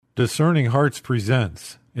Discerning Hearts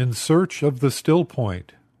presents In Search of the Still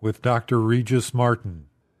Point with Dr. Regis Martin.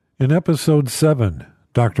 In Episode 7,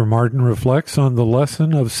 Dr. Martin reflects on the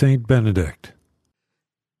lesson of St. Benedict.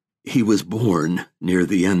 He was born near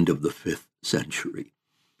the end of the 5th century,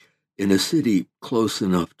 in a city close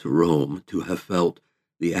enough to Rome to have felt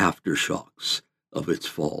the aftershocks of its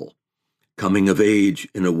fall, coming of age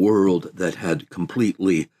in a world that had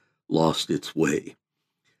completely lost its way.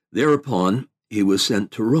 Thereupon, he was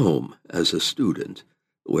sent to Rome as a student,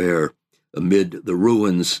 where, amid the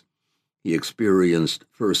ruins, he experienced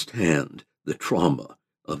firsthand the trauma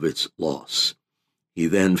of its loss. He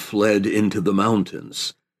then fled into the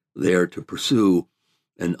mountains, there to pursue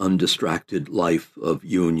an undistracted life of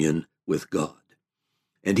union with God.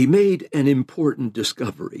 And he made an important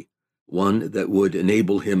discovery, one that would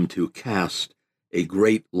enable him to cast a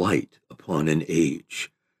great light upon an age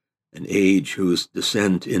whose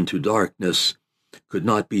descent into darkness could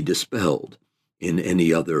not be dispelled in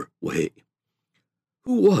any other way.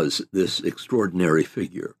 Who was this extraordinary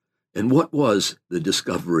figure, and what was the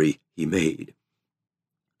discovery he made?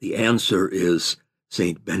 The answer is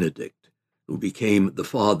St. Benedict, who became the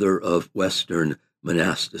father of Western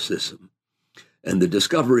monasticism. And the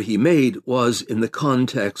discovery he made was in the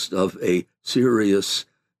context of a serious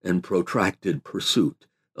and protracted pursuit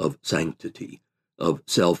of sanctity, of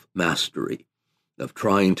self-mastery, of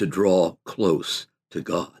trying to draw close to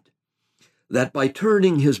God. That by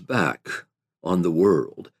turning his back on the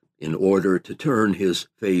world in order to turn his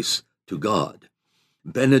face to God,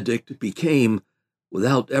 Benedict became,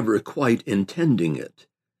 without ever quite intending it,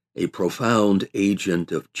 a profound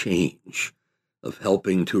agent of change, of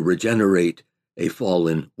helping to regenerate a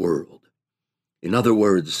fallen world. In other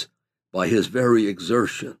words, by his very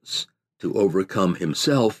exertions to overcome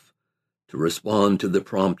himself, to respond to the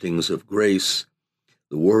promptings of grace,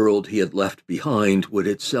 the world he had left behind would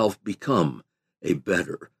itself become a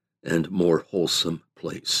better and more wholesome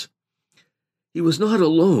place. He was not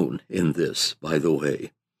alone in this, by the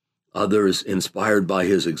way. Others, inspired by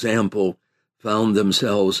his example, found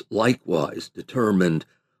themselves likewise determined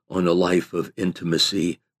on a life of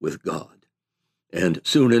intimacy with God. And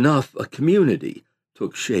soon enough, a community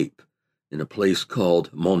took shape in a place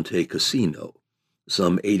called Monte Cassino,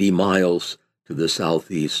 some 80 miles to the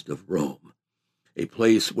southeast of Rome, a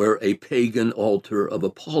place where a pagan altar of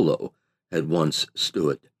Apollo had once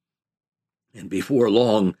stood. And before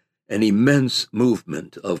long, an immense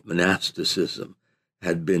movement of monasticism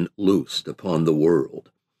had been loosed upon the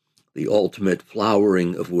world, the ultimate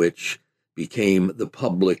flowering of which became the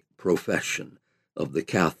public profession of the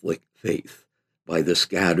Catholic faith by the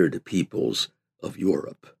scattered peoples of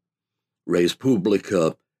Europe. Res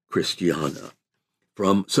Publica Christiana.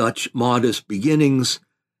 From such modest beginnings,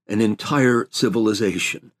 an entire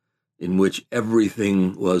civilization in which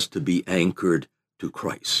everything was to be anchored to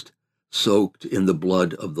Christ, soaked in the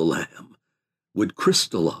blood of the Lamb, would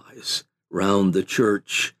crystallize round the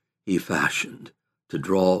church he fashioned to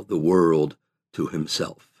draw the world to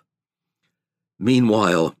himself.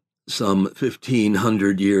 Meanwhile, some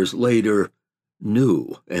 1,500 years later,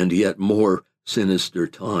 new and yet more sinister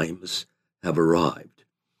times have arrived,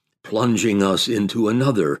 plunging us into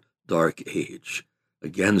another dark age,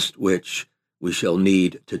 against which we shall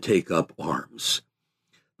need to take up arms.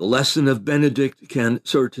 The lesson of Benedict can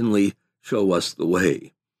certainly show us the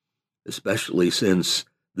way, especially since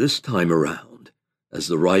this time around, as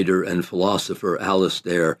the writer and philosopher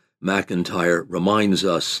Alistair MacIntyre reminds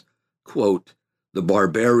us, quote, "The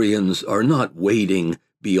barbarians are not waiting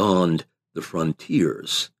beyond the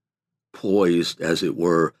frontiers, poised, as it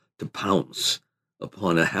were, to pounce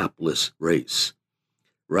upon a hapless race.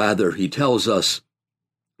 Rather, he tells us,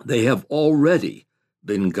 they have already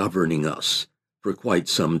been governing us for quite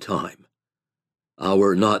some time.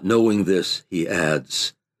 Our not knowing this," he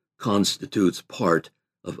adds, "constitutes part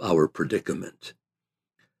of our predicament."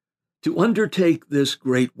 To undertake this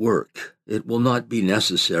great work, it will not be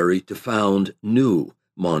necessary to found new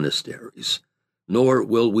monasteries, nor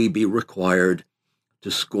will we be required to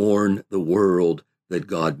scorn the world that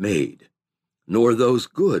God made, nor those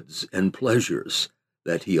goods and pleasures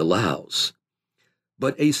that he allows.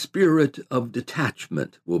 But a spirit of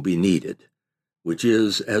detachment will be needed, which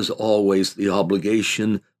is, as always, the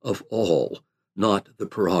obligation of all, not the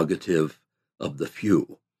prerogative of the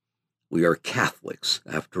few. We are Catholics,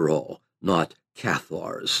 after all, not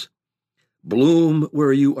Cathars. Bloom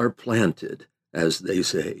where you are planted, as they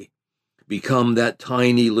say. Become that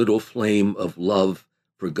tiny little flame of love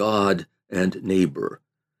for God and neighbor,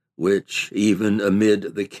 which, even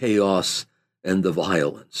amid the chaos and the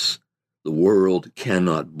violence, the world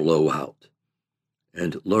cannot blow out.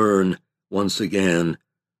 And learn, once again,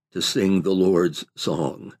 to sing the Lord's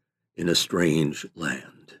song in a strange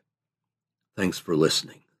land. Thanks for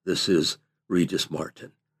listening. This is Regis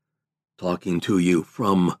Martin, talking to you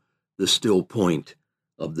from the still point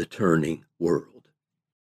of the turning world.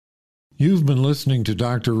 You've been listening to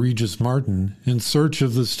Dr. Regis Martin in Search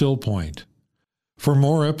of the Still Point. For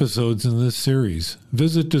more episodes in this series,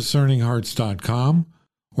 visit discerninghearts.com,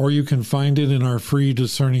 or you can find it in our free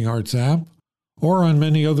Discerning Hearts app or on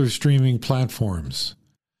many other streaming platforms.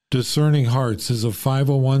 Discerning Hearts is a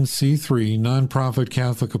 501c3 nonprofit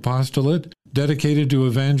Catholic apostolate dedicated to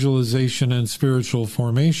evangelization and spiritual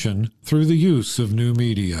formation through the use of new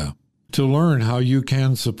media. To learn how you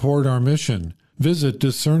can support our mission, visit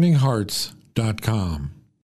discerninghearts.com.